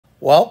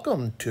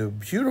Welcome to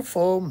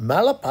beautiful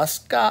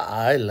Malapascua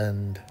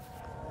Island.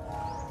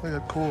 Look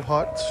at cool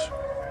huts.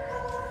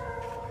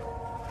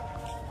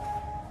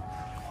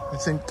 I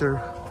think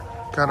they're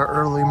got an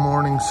early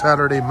morning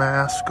Saturday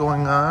mass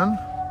going on.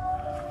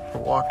 We're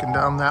walking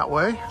down that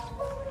way.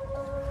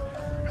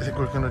 I think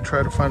we're going to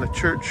try to find a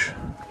church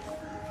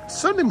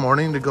Sunday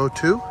morning to go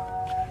to.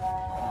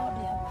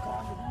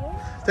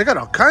 They got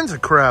all kinds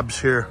of crabs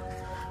here.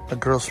 The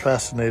girl's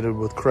fascinated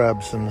with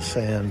crabs in the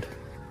sand.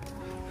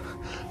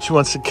 She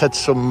wants to catch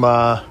some,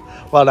 well,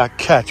 not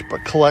catch,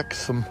 but collect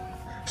some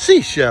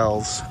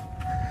seashells.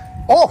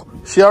 Oh,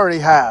 she already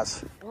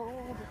has.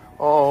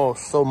 Oh,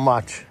 so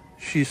much.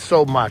 She's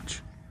so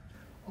much.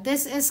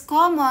 This is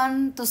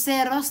common to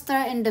see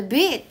rooster in the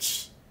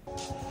beach.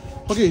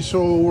 Okay,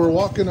 so we're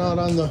walking out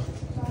on the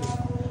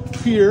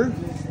pier.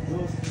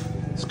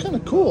 It's kind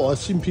of cool. I've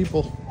seen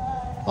people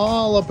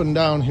all up and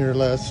down here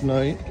last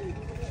night.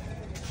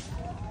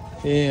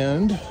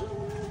 And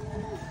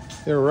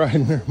they're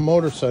riding their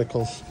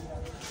motorcycles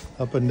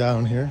up and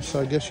down here.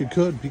 So I guess you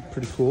could. Be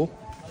pretty cool.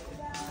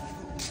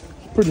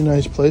 Pretty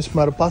nice place.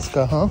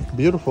 Malapascua, huh?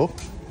 Beautiful.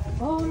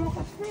 Oh, look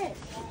at fish.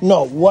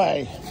 No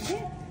way.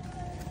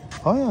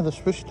 Oh yeah, there's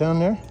fish down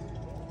there.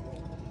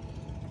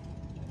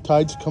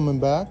 Tide's coming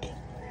back.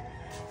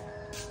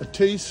 A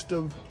taste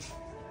of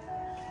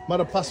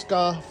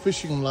Malapascua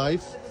fishing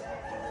life,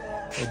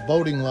 or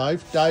boating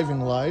life,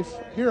 diving life,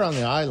 here on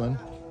the island.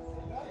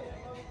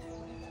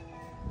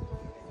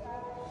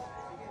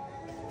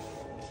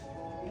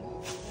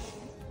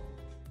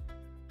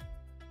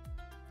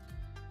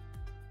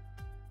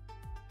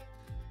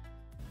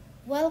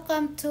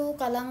 Welcome to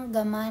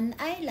Kalangaman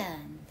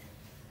Island.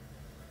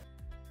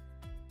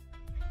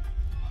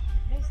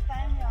 This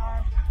time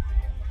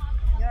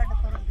you're the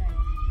tour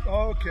guide.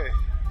 Okay,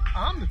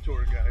 I'm the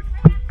tour guide.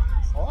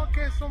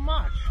 Okay, so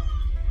much.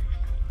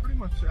 Pretty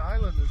much the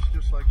island is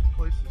just like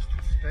places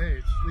to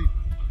stay, sleep.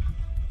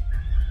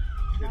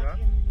 See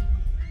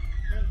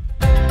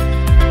that?